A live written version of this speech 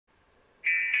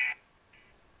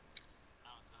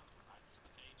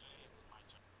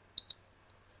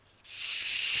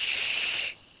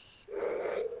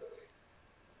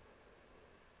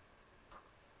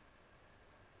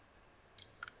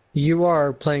You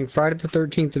are playing Friday the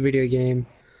 13th, the video game.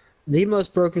 The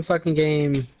most broken fucking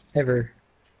game ever.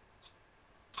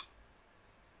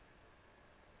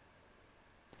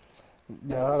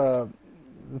 Yeah,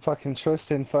 fucking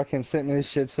Tristan fucking sent me this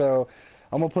shit, so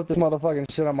I'm gonna put this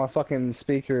motherfucking shit on my fucking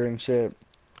speaker and shit.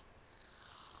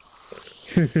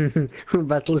 We're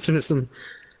about to listen to some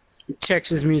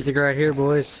Texas music right here,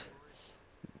 boys.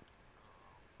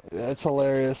 It's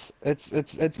hilarious.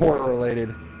 It's more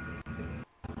related.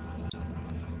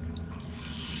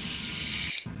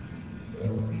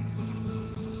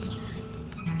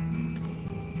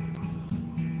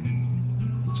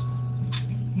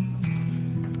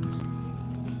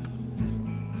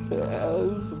 Yeah,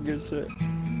 this is some good shit.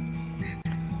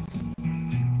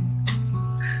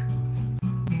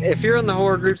 If you're in the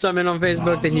horror groups I'm in on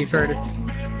Facebook, then you've heard it.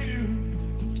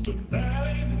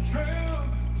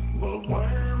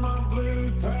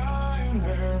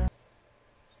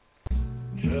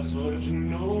 Just to let you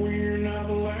know you're not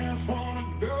the last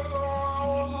one to go. I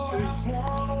was the last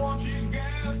one to watch you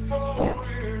guys for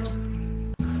real.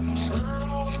 Heard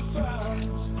all the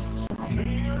signs, fear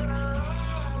in her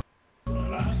eyes,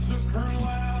 but I took her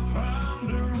life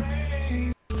under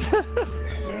rain.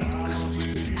 And I don't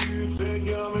see you said,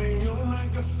 yummy, you'll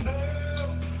make a step.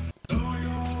 So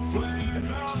you'll play it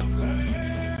on the page.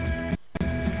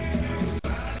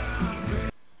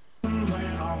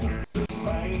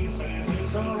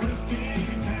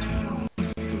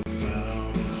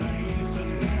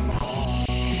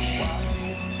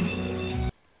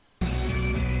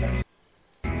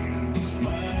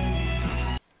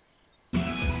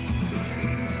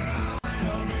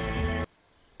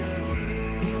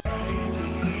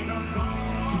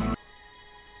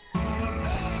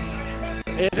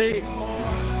 Is he?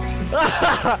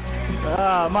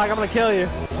 Mike, I'm gonna kill you.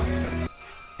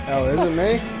 Oh, is it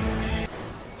me?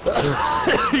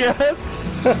 Yes.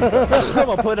 I'm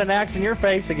gonna put an axe in your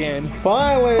face again.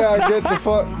 Finally, I get the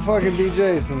fucking be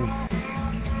Jason.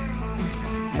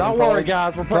 Don't worry,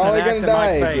 guys. We're putting an axe in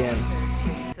Mike's face.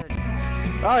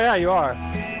 Oh yeah, you are.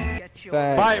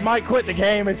 Mike quit the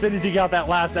game as soon as he got that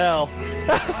last L.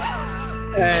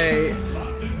 Hey,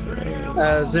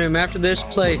 Zoom, after this,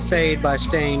 play Fade by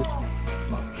Stained.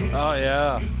 Oh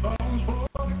yeah.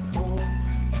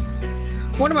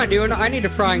 What am I doing? I need a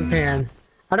frying pan.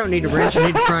 I don't need a wrench, I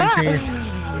need a frying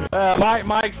pan.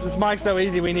 Mike's so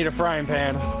easy, we need a frying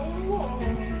pan.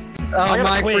 Oh,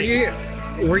 Mike, were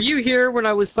you here when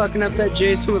I was fucking up that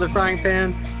Jason with a frying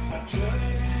pan?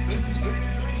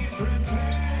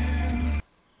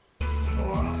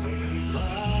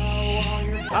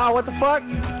 Oh, what the fuck?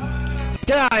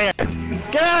 Get out of here!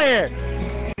 Get out of here!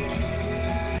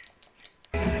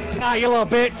 Ah, you little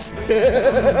bitch!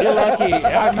 You're lucky,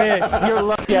 I missed. You're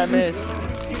lucky I missed.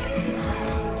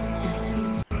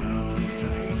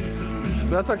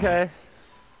 That's okay.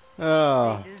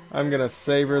 Oh, I'm gonna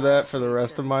savor that for the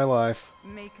rest of my life.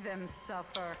 Make them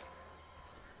suffer.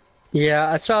 Yeah,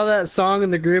 I saw that song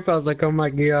in the group, I was like, oh my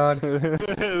god.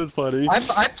 It was funny.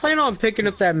 I plan on picking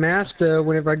up that mask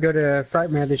whenever I go to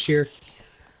Frightmare this year.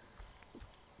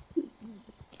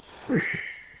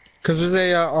 Cause there's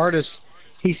a artist,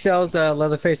 he sells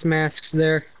Leatherface masks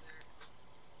there.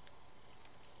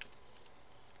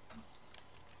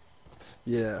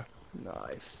 Yeah,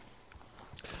 nice.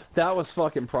 That was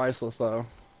fucking priceless, though.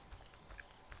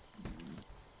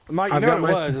 Mike, you know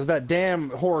what it was that damn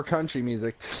horror country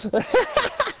music.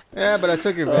 Yeah, but I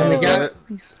took advantage of it.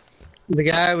 The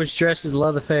guy was dressed as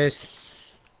Leatherface.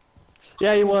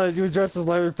 Yeah, he was. He was dressed as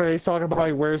Leatherface, talking about how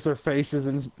he wears their faces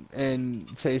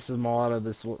and chases them all out of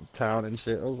this town and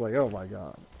shit. I was like, oh my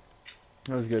god.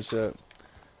 That was good shit.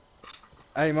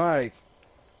 Hey, Mike.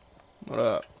 What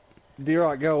up?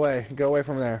 D-Rock, go away. Go away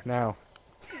from there, now.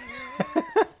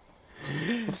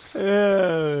 You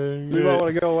might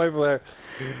want to go away from there.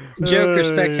 Joker,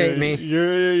 spectate me.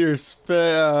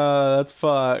 That's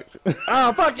fucked.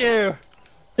 Oh, fuck you!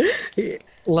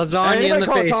 Lasagna in the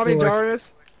face, Tommy boys.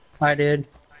 Jarvis? I did.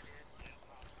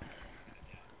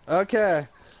 Okay.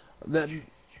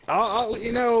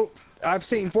 You know, I've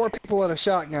seen 4 people with a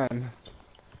shotgun.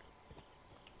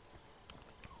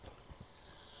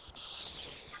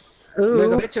 Ooh.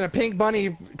 There's a bitch in a pink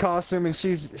bunny costume, and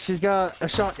she's got a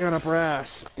shotgun up her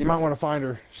ass. You might want to find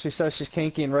her. She says she's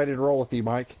kinky and ready to roll with you,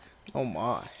 Mike. Oh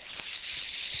my.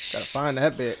 Gotta find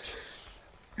that bitch.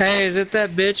 Hey, is it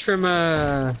that bitch from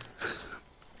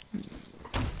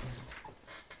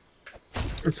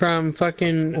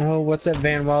fucking, oh, what's that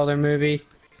Van Wilder movie?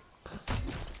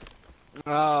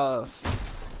 Fuck,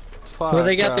 where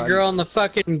they got the girl in the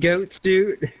fucking goat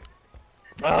suit.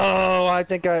 Oh, I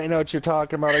think I know what you're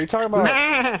talking about. Are you talking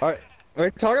about? Are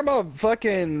you talking about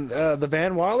fucking the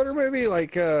Van Wilder movie,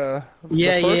 like the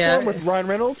Yeah, first yeah. one with Ryan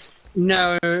Reynolds?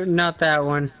 No, not that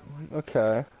one.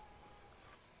 Okay.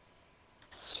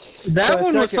 That The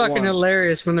one was second fucking one.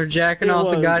 hilarious when they're jacking It off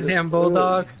the was. goddamn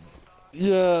bulldog.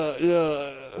 Yeah,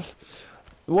 yeah.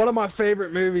 One of my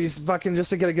favorite movies, fucking just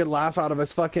to get a good laugh out of,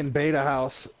 is fucking Beta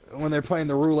House when they're playing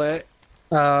the roulette.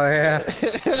 Oh yeah,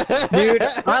 dude,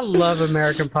 I love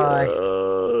American Pie.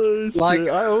 Oh, Like, shit.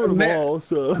 I own them all,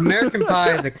 so. American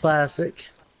Pie is a classic.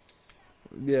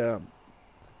 Yeah.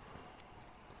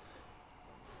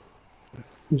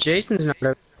 Jason's not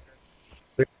a.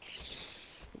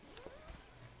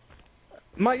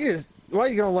 Mike, why are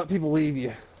you gonna let people leave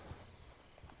you?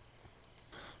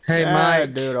 Hey I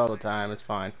Mike. do it all the time. It's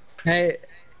fine. Hey,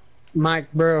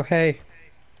 Mike, bro. Hey.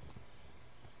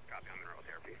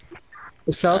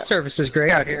 The cell service is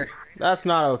great out here. That's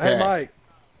not okay. Hey, Mike.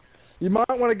 You might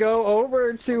want to go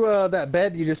over to that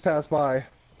bed you just passed by.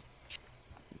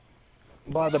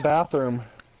 By the bathroom.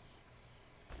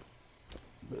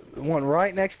 The one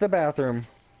right next to the bathroom.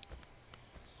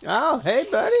 Oh, hey,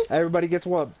 buddy. Everybody gets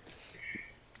one.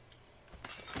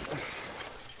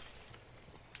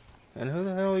 And who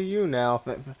the hell are you now?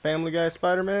 Family Guy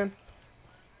Spider-Man?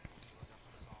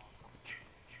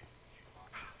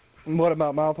 What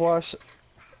about mouthwash?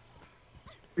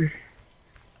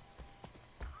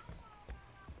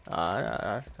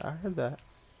 I heard that.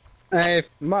 Hey,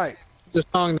 Mike. the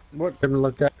song What? I'm gonna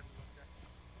look at.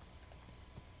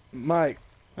 Mike.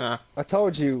 Huh. I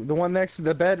told you, the one next to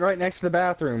the bed, right next to the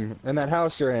bathroom, in that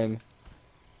house you're in.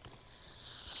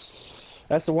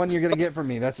 That's the one you're gonna get from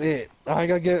me. That's it. I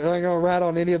ain't gonna rat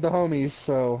on any of the homies.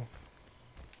 So.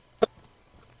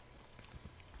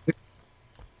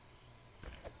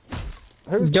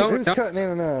 Who's Don't- cutting in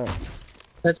and out?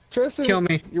 That's Tristan, kill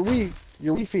me. Your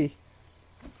Wi-Fi.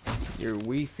 Your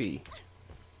Wi-Fi.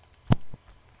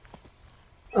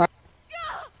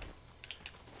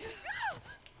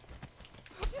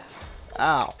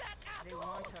 Ow. They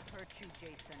want to hurt you,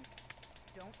 Jason.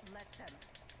 Don't let them.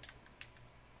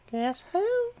 Guess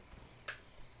who?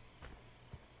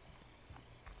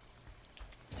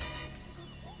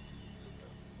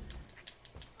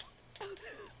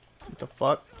 What the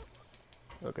fuck?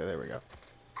 Okay, there we go.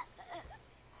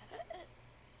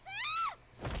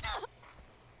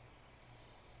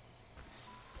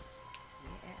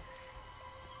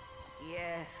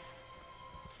 Yes.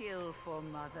 Kill for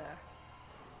mother.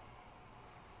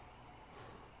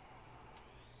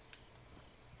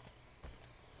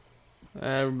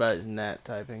 Everybody's nat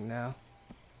typing now.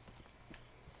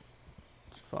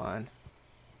 It's fine.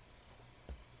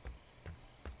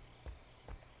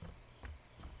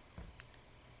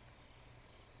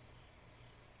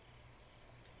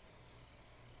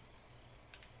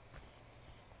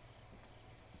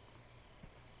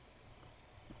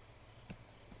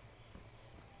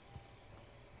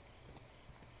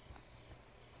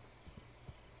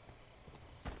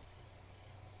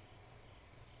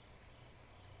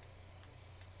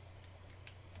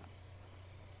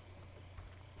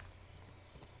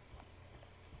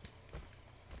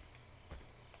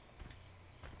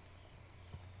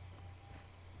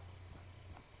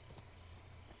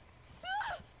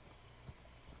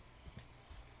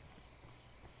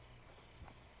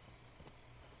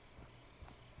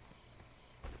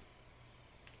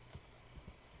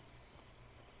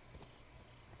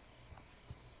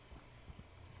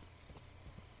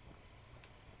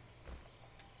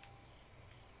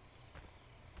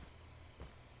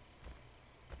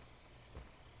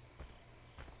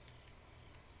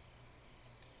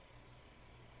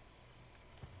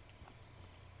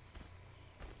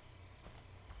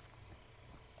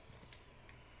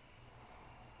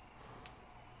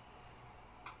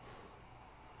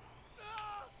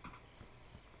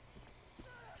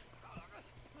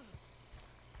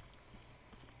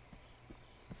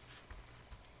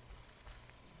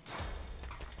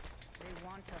 They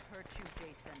want to hurt you,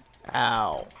 Jason.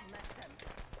 Ow. Don't let them.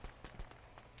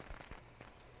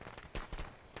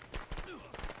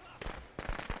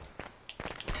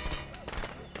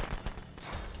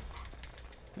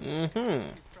 Mm-hmm.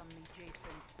 From me, Jason.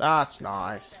 That's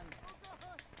nice. Them.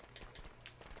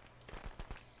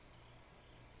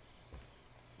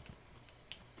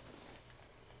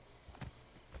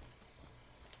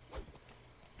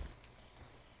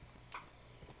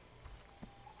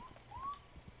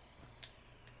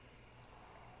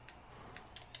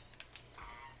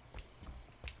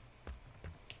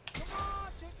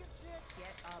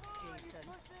 Get up, Jason.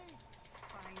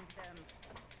 Find them.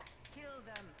 Kill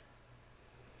them.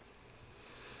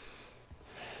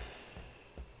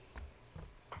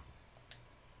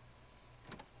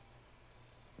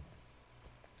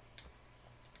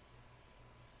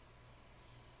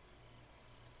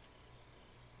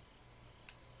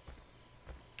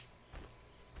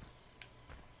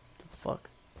 fuck?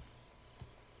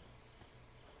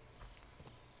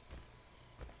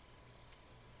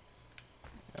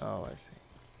 Oh, I see.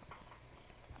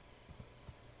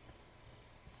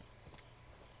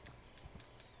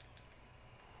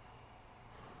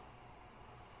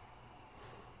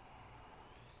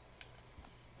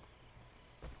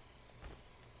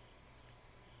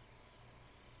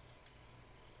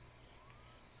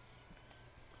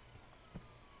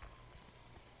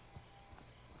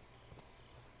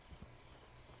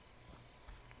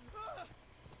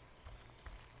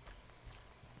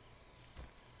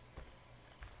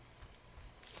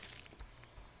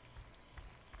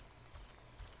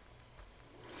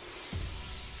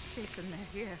 Jason,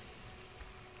 they're here.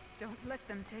 Don't let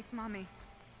them take Mommy.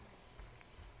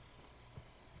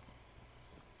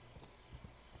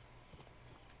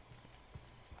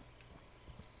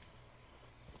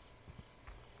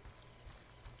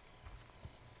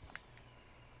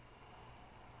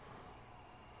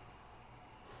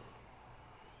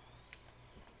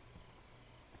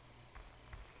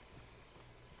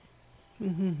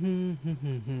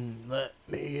 Let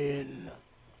me in.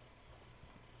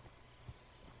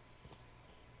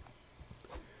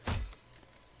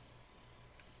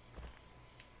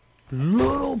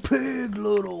 Little pig,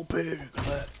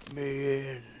 let me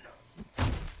in.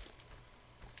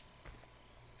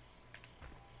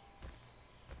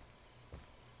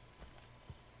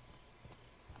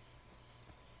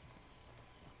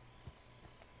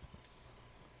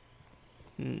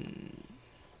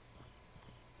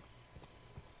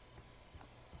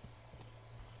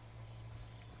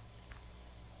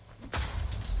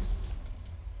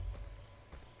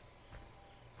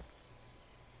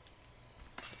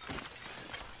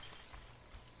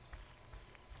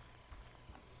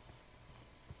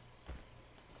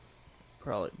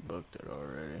 Probably booked it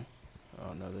already.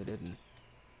 Oh no, they didn't.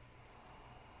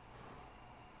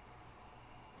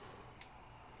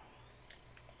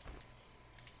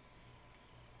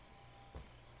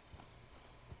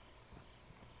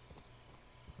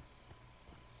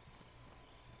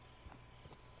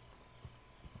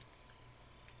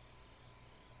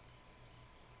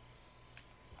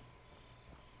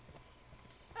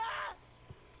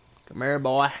 Come here,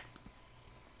 boy.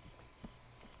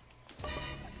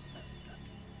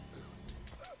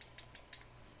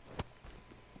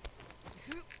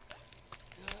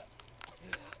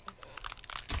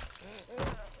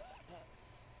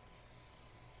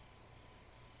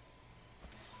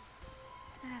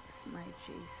 That's my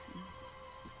Jason.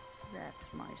 That's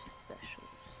my special,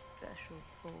 special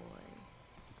boy.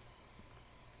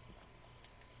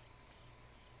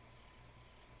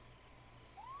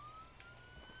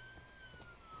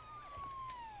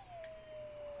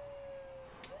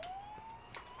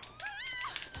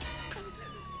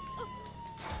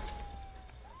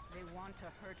 They want to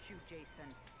hurt you, Jason.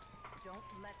 Don't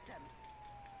let them.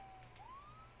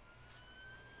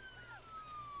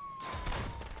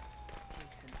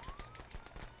 Jason,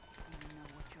 you know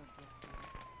what your gift is.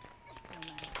 No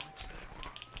matter what they do,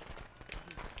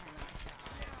 you cannot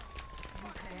die.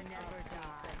 You can never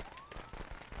die.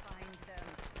 Find them.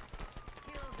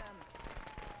 Kill them.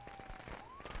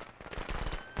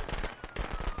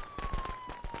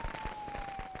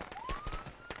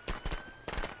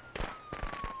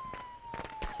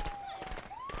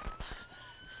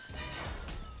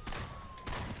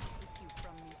 Take you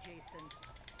from me, Jason.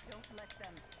 Don't let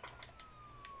them.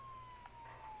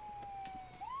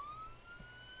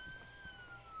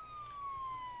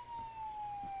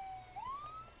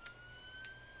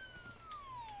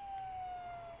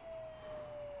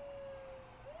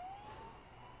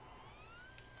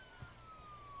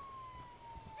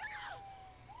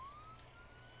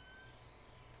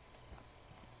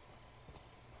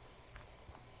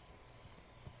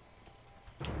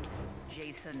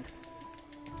 Jason.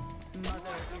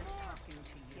 Mother is talking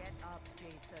to you. Get up,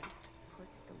 Jason. Put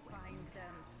the find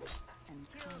them and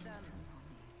kill them.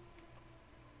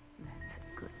 That's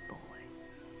a good boy.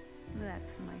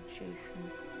 That's my Jason.